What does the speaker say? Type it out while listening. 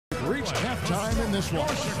reached halftime in this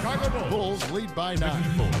one. Bulls lead by 9.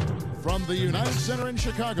 From the United Center in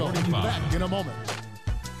Chicago, back in a moment.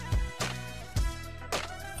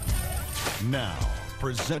 Now,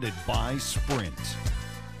 presented by Sprint.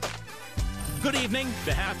 Good evening.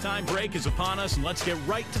 The halftime break is upon us, and let's get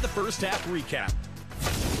right to the first half recap.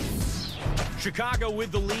 Chicago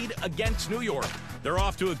with the lead against New York. They're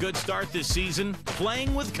off to a good start this season,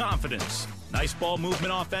 playing with confidence. Nice ball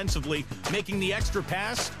movement offensively, making the extra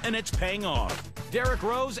pass, and it's paying off. Derrick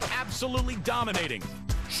Rose absolutely dominating.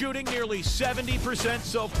 Shooting nearly 70%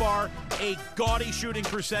 so far, a gaudy shooting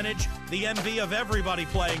percentage, the envy of everybody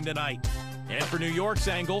playing tonight. And for New York's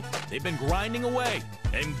angle, they've been grinding away.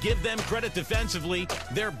 And give them credit defensively,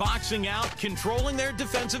 they're boxing out, controlling their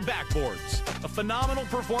defensive backboards. A phenomenal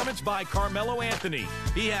performance by Carmelo Anthony.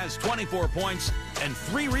 He has 24 points and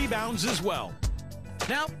 3 rebounds as well.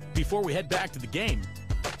 Now, before we head back to the game,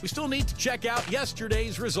 we still need to check out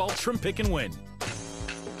yesterday's results from Pick and Win.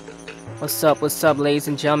 What's up, ladies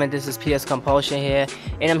and gentlemen? This is PS Compulsion here,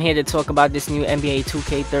 and I'm here to talk about this new NBA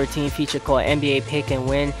 2K13 feature called NBA Pick and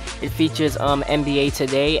Win. It features NBA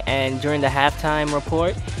Today, and during the halftime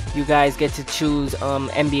report, you guys get to choose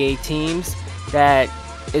NBA teams that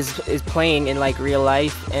is playing in like real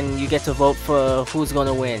life, and you get to vote for who's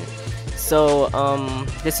gonna win. So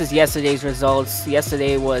this is yesterday's results.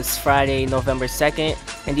 Yesterday was Friday, November 2nd,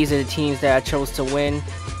 and these are the teams that I chose to win.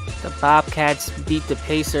 The Bobcats beat the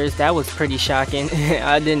Pacers. That was pretty shocking.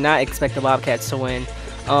 I did not expect the Bobcats to win.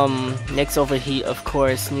 Knicks over Heat, of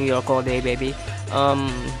course. New York all day, baby.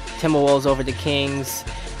 Timberwolves over the Kings.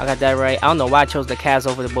 I got that right. I don't know why I chose the Cavs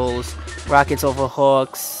over the Bulls. Rockets over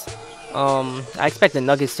Hawks. I expect the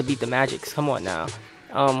Nuggets to beat the Magic. Come on now.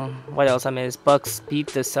 What else I missed? Bucks beat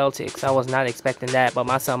the Celtics. I was not expecting that, but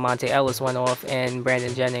my son Monte Ellis went off, and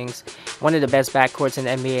Brandon Jennings. One of the best backcourts in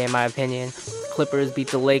the NBA, in my opinion. Clippers beat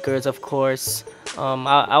the Lakers, of course.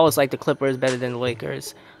 I always like the Clippers better than the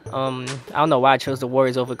Lakers. I don't know why I chose the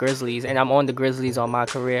Warriors over Grizzlies, and I'm on the Grizzlies on my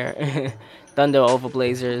career. Thunder over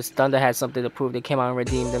Blazers. Thunder had something to prove. They came out and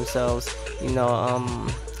redeemed themselves. You know,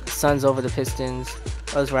 Suns over the Pistons.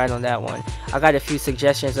 I was right on that one. I got a few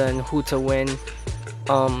suggestions on who to win.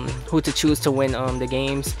 Who to choose to win the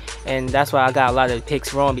games, and that's why I got a lot of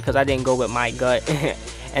picks wrong, because I didn't go with my gut.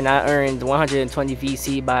 And I earned 120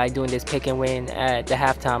 VC by doing this pick and win at the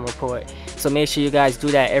halftime report. So make sure you guys do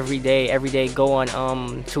that every day. Go on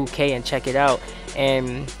 2K and check it out.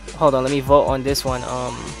 And hold on, let me vote on this one.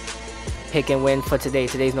 Pick and win for today.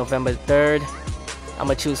 Today's November 3rd. I'm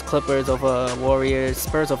gonna choose Clippers over Warriors,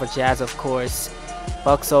 Spurs over Jazz, of course,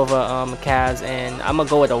 Bucks over Cavs, and I'm gonna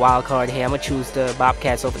go with a wild card here. I'm gonna choose the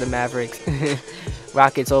Bobcats over the Mavericks.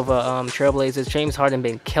 Rockets over Trailblazers. James Harden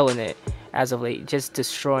been killing it as of late, just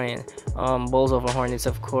destroying. Bulls over Hornets,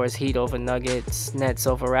 of course. Heat over Nuggets. Nets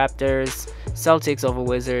over Raptors. Celtics over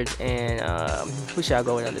Wizards. And who should I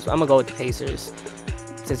go with on this one? I'm gonna go with the Pacers,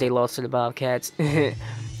 since they lost to the Bobcats.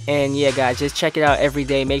 And yeah, guys, just check it out every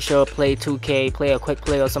day. Make sure to play 2K, play a quick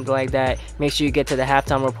play or something like that. Make sure you get to the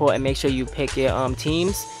halftime report, and make sure you pick your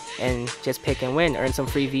teams, and just pick and win. Earn some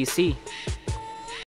free VC.